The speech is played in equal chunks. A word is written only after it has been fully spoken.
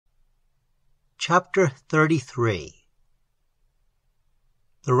Chapter 33.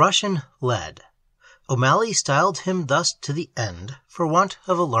 The Russian led. O'Malley styled him thus to the end, for want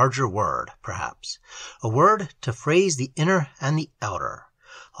of a larger word, perhaps, a word to phrase the inner and the outer.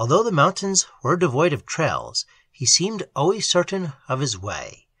 Although the mountains were devoid of trails, he seemed always certain of his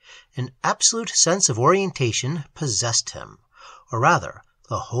way. An absolute sense of orientation possessed him, or rather,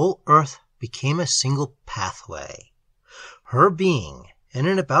 the whole earth became a single pathway. Her being, in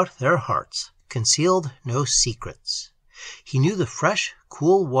and about their hearts, concealed no secrets. He knew the fresh,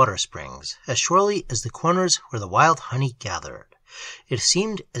 cool water springs as surely as the corners where the wild honey gathered. It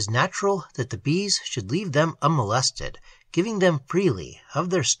seemed as natural that the bees should leave them unmolested, giving them freely of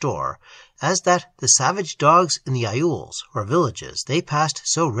their store, as that the savage dogs in the aouls, or villages they passed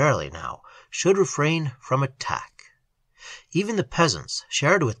so rarely now, should refrain from attack. Even the peasants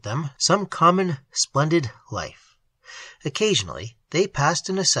shared with them some common, splendid life. Occasionally they passed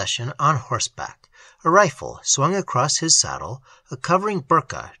in a session on horseback, a rifle swung across his saddle, a covering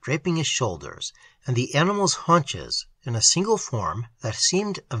burqa draping his shoulders, and the animal's haunches in a single form that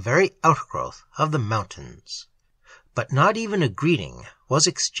seemed a very outgrowth of the mountains. But not even a greeting was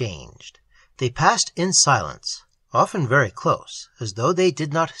exchanged. They passed in silence, often very close, as though they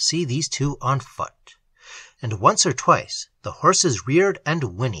did not see these two on foot. And once or twice the horses reared and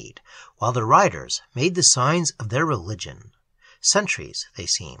whinnied, while the riders made the signs of their religion. Sentries, they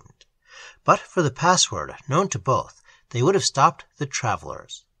seemed. But for the password known to both, they would have stopped the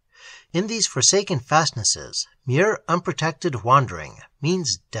travelers. In these forsaken fastnesses, mere unprotected wandering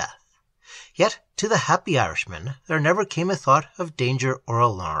means death. Yet to the happy Irishman there never came a thought of danger or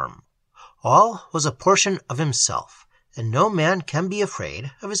alarm. All was a portion of himself, and no man can be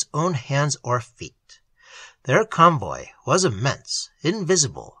afraid of his own hands or feet. Their convoy was immense,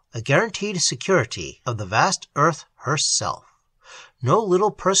 invisible, a guaranteed security of the vast earth herself. No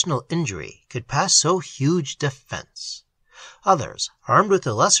little personal injury could pass so huge defense. Others, armed with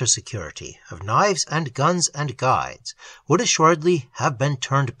the lesser security of knives and guns and guides, would assuredly have been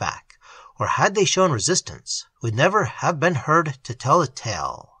turned back, or had they shown resistance, would never have been heard to tell the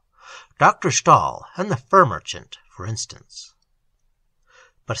tale. Dr. Stahl and the fur merchant, for instance.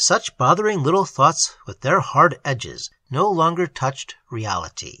 But such bothering little thoughts with their hard edges no longer touched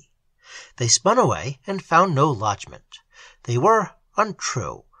reality. They spun away and found no lodgment. They were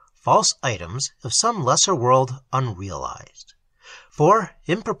untrue, false items of some lesser world unrealized. For,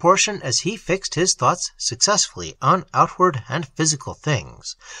 in proportion as he fixed his thoughts successfully on outward and physical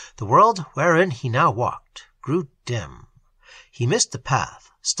things, the world wherein he now walked grew dim. He missed the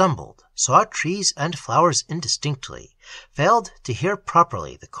path, stumbled, saw trees and flowers indistinctly, failed to hear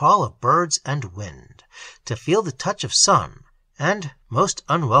properly the call of birds and wind, to feel the touch of sun, and, most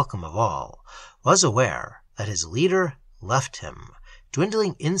unwelcome of all, was aware that his leader left him,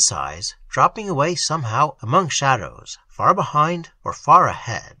 dwindling in size, dropping away somehow among shadows, far behind or far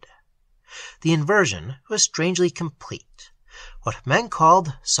ahead. The inversion was strangely complete. What men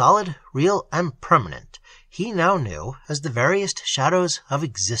called solid, real, and permanent, he now knew as the veriest shadows of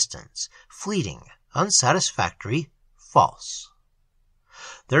existence, fleeting, unsatisfactory, false.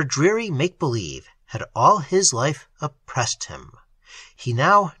 Their dreary make-believe had all his life oppressed him. He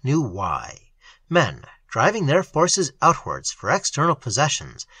now knew why. Men, driving their forces outwards for external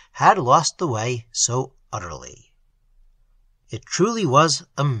possessions, had lost the way so utterly. It truly was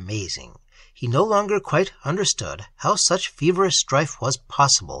amazing. He no longer quite understood how such feverish strife was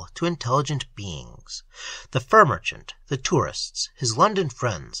possible to intelligent beings. The fur merchant, the tourists, his London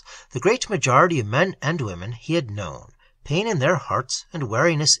friends, the great majority of men and women he had known, pain in their hearts and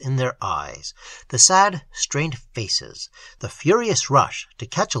weariness in their eyes, the sad, strained faces, the furious rush to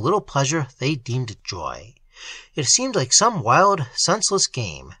catch a little pleasure they deemed joy. It seemed like some wild, senseless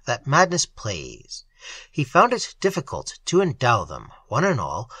game that madness plays. He found it difficult to endow them, one and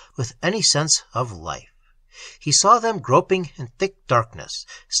all, with any sense of life. He saw them groping in thick darkness,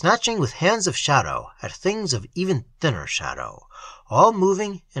 snatching with hands of shadow at things of even thinner shadow, all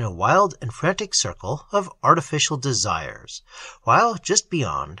moving in a wild and frantic circle of artificial desires, while just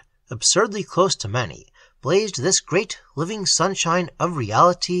beyond, absurdly close to many, blazed this great living sunshine of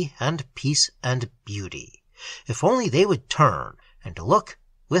reality and peace and beauty. If only they would turn and look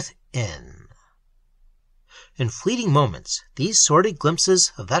within. In fleeting moments, these sordid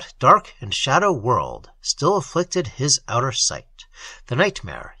glimpses of that dark and shadow world still afflicted his outer sight, the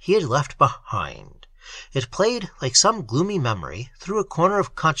nightmare he had left behind. It played like some gloomy memory through a corner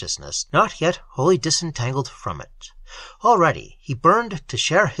of consciousness not yet wholly disentangled from it. Already he burned to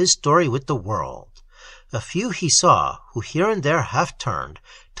share his story with the world. A few he saw who here and there half turned,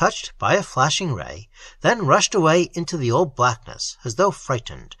 touched by a flashing ray, then rushed away into the old blackness as though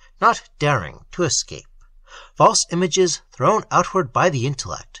frightened, not daring to escape. False images thrown outward by the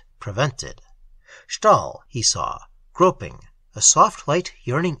intellect prevented. Stahl, he saw, groping, a soft light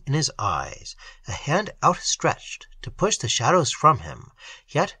yearning in his eyes, a hand outstretched to push the shadows from him,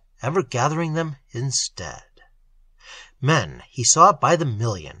 yet ever gathering them instead. Men he saw by the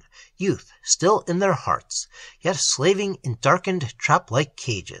million, youth still in their hearts, yet slaving in darkened trap-like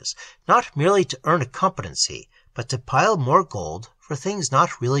cages, not merely to earn a competency, but to pile more gold for things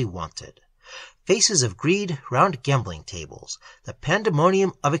not really wanted. Faces of greed round gambling tables, the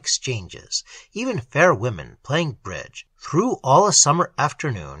pandemonium of exchanges, even fair women playing bridge. Through all a summer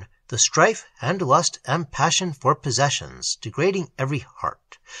afternoon, the strife and lust and passion for possessions degrading every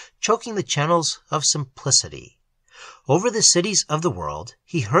heart, choking the channels of simplicity. Over the cities of the world,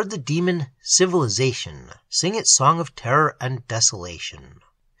 he heard the demon civilization sing its song of terror and desolation.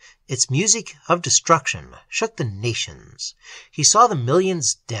 Its music of destruction shook the nations. He saw the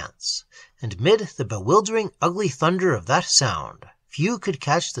millions dance, and mid the bewildering ugly thunder of that sound, few could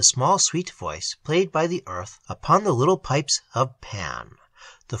catch the small sweet voice played by the earth upon the little pipes of Pan,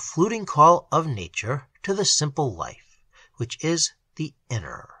 the fluting call of nature to the simple life, which is the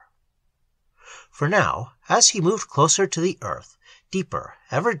inner. For now, as he moved closer to the earth, deeper,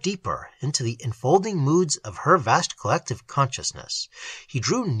 ever deeper into the enfolding moods of her vast collective consciousness, he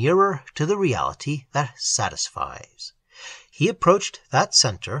drew nearer to the reality that satisfies. He approached that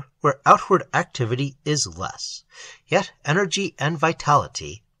center where outward activity is less, yet energy and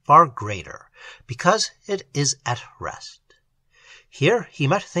vitality far greater, because it is at rest. Here he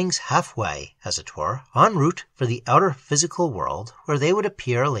met things halfway, as it were, en route for the outer physical world where they would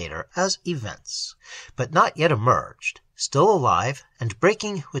appear later as events, but not yet emerged, still alive and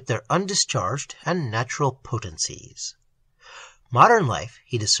breaking with their undischarged and natural potencies. Modern life,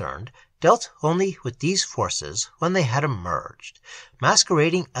 he discerned, dealt only with these forces when they had emerged,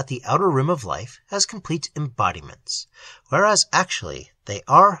 masquerading at the outer rim of life as complete embodiments, whereas actually they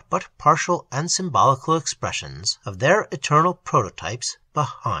are but partial and symbolical expressions of their eternal prototypes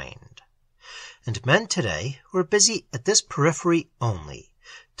behind. And men today were busy at this periphery only,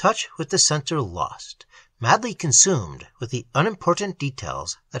 touch with the center lost, madly consumed with the unimportant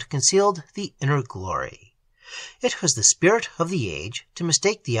details that concealed the inner glory. It was the spirit of the age to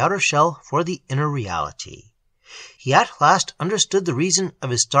mistake the outer shell for the inner reality. He at last understood the reason of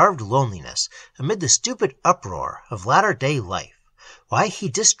his starved loneliness amid the stupid uproar of latter-day life, why he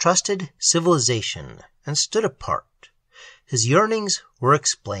distrusted civilization and stood apart. His yearnings were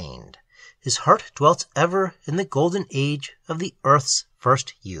explained. His heart dwelt ever in the golden age of the earth's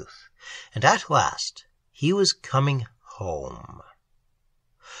first youth, and at last he was coming home.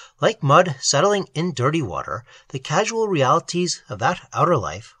 Like mud settling in dirty water, the casual realities of that outer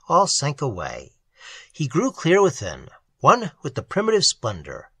life all sank away. He grew clear within, one with the primitive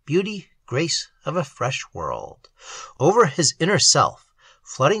splendor, beauty, grace of a fresh world. Over his inner self,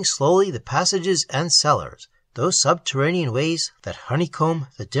 flooding slowly the passages and cellars, those subterranean ways that honeycomb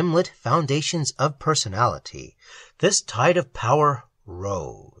the dim-lit foundations of personality, this tide of power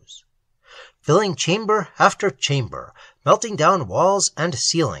rose, filling chamber after chamber, melting down walls and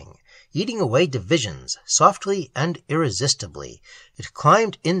ceiling, eating away divisions softly and irresistibly. It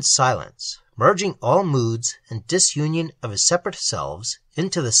climbed in silence, merging all moods and disunion of his separate selves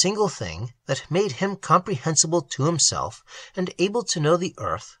into the single thing that made him comprehensible to himself and able to know the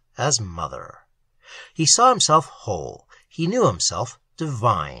earth as mother. He saw himself whole. He knew himself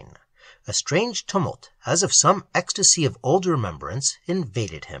divine. A strange tumult, as of some ecstasy of old remembrance,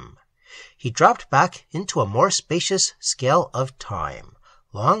 invaded him. He dropped back into a more spacious scale of time,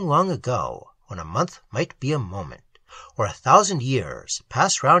 long, long ago, when a month might be a moment, or 1,000 years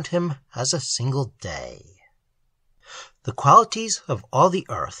pass round him as a single day. The qualities of all the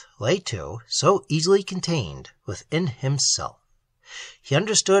earth lay, too, so easily contained within himself. He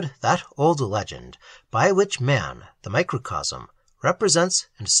understood that old legend by which man, the microcosm, represents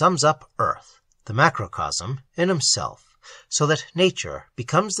and sums up earth, the macrocosm, in himself, so that nature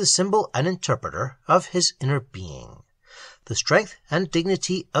becomes the symbol and interpreter of his inner being. The strength and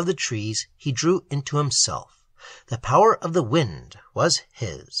dignity of the trees he drew into himself. The power of the wind was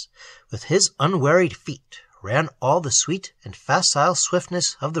his. With his unwearied feet ran all the sweet and facile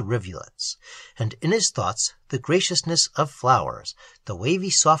swiftness of the rivulets, and in his thoughts the graciousness of flowers, the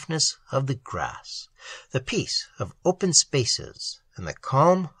wavy softness of the grass, the peace of open spaces, and the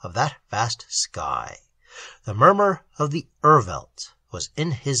calm of that vast sky. The murmur of the Urwelt was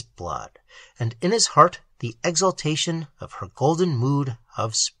in his blood, and in his heart the exaltation of her golden mood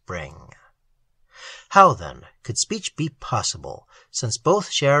of spring. How, then, could speech be possible, since both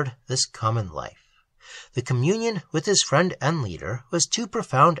shared this common life? The communion with his friend and leader was too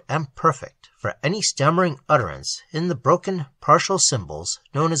profound and perfect for any stammering utterance in the broken, partial symbols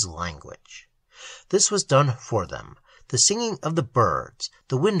known as language. This was done for them, the singing of the birds,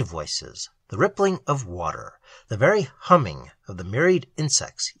 the wind voices, the rippling of water, the very humming of the myriad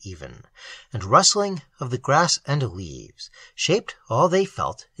insects even, and rustling of the grass and leaves, shaped all they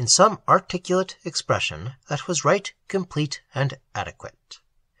felt in some articulate expression that was right, complete, and adequate.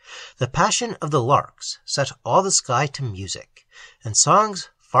 The passion of the larks set all the sky to music, and songs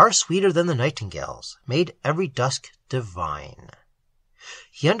far sweeter than the nightingale's made every dusk divine.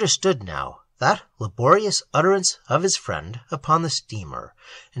 He understood now that laborious utterance of his friend upon the steamer,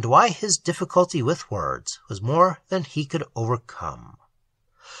 and why his difficulty with words was more than he could overcome.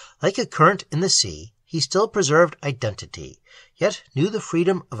 Like a current in the sea, he still preserved identity, yet knew the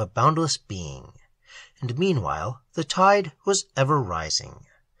freedom of a boundless being. And meanwhile the tide was ever rising.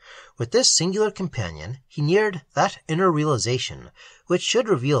 With this singular companion he neared that inner realization which should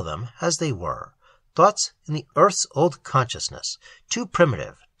reveal them as they were, thoughts in the earth's old consciousness, too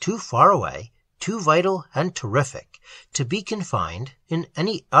primitive, too far away, too vital and terrific to be confined in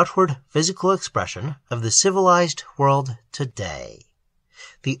any outward physical expression of the civilized world today.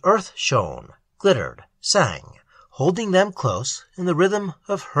 The earth shone, glittered, sang, holding them close in the rhythm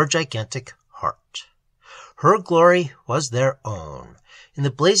of her gigantic heart. Her glory was their own. In the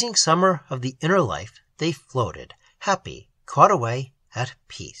blazing summer of the inner life they floated, happy, caught away, at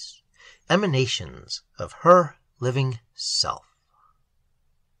peace, emanations of her living self.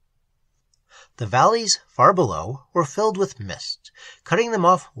 The valleys far below were filled with mist, cutting them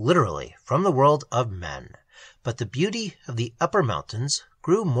off literally from the world of men, but the beauty of the upper mountains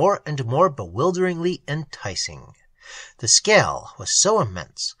grew more and more bewilderingly enticing. The scale was so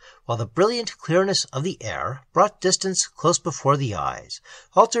immense, while the brilliant clearness of the air brought distance close before the eyes,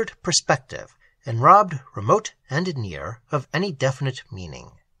 altered perspective, and robbed remote and near of any definite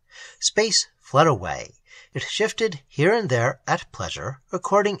meaning. Space fled away. It shifted here and there at pleasure,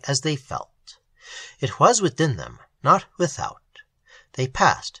 according as they felt. It was within them, not without. They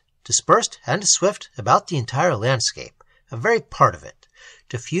passed, dispersed and swift about the entire landscape, a very part of it,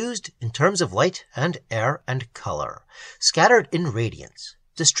 diffused in terms of light and air and color, scattered in radiance,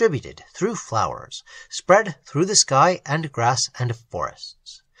 distributed through flowers, spread through the sky and grass and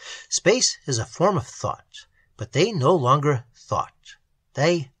forests. Space is a form of thought, but they no longer thought.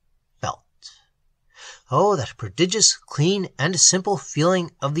 They felt. Oh, that prodigious, clean, and simple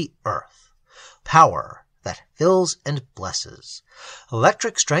feeling of the earth. Power that fills and blesses.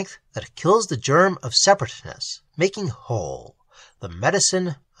 Electric strength that kills the germ of separateness, making whole. The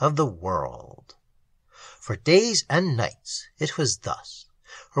medicine of the world. For days and nights it was thus,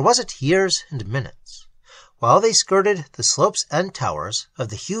 or was it years and minutes, while they skirted the slopes and towers of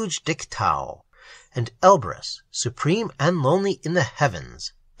the huge Dykh-Tau, and Elbrus, supreme and lonely in the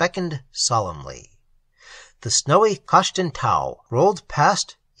heavens, beckoned solemnly. The snowy Koshtan-Tau rolled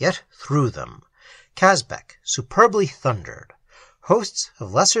past, yet through them. Kazbek superbly thundered. Hosts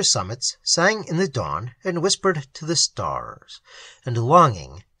of lesser summits sang in the dawn and whispered to the stars, and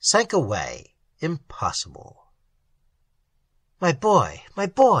longing sank away, impossible. My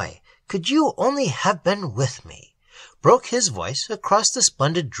boy, could you only have been with me? Broke his voice across the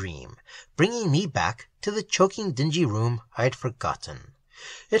splendid dream, bringing me back to the choking dingy room I'd forgotten.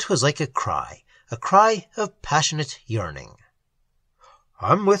 It was like a cry of passionate yearning.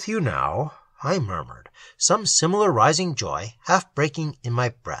 I'm with you now, I murmured, some similar rising joy half breaking in my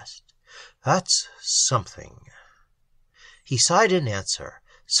breast. That's something. He sighed in answer.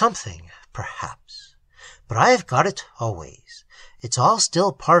 Something, perhaps. But I have got it always. It's all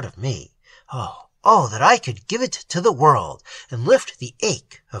still part of me. Oh, that I could give it to the world and lift the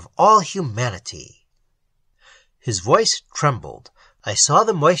ache of all humanity. His voice trembled. I saw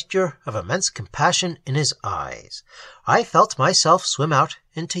the moisture of immense compassion in his eyes. I felt myself swim out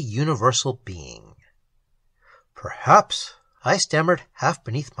into universal being. Perhaps, I stammered half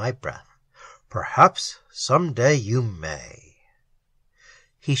beneath my breath, perhaps some day you may.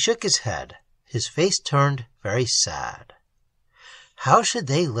 He shook his head. His face turned very sad. How should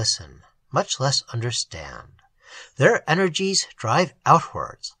they listen, much less understand? Their energies drive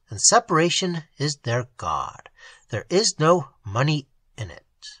outwards, and separation is their god. There is no money in it.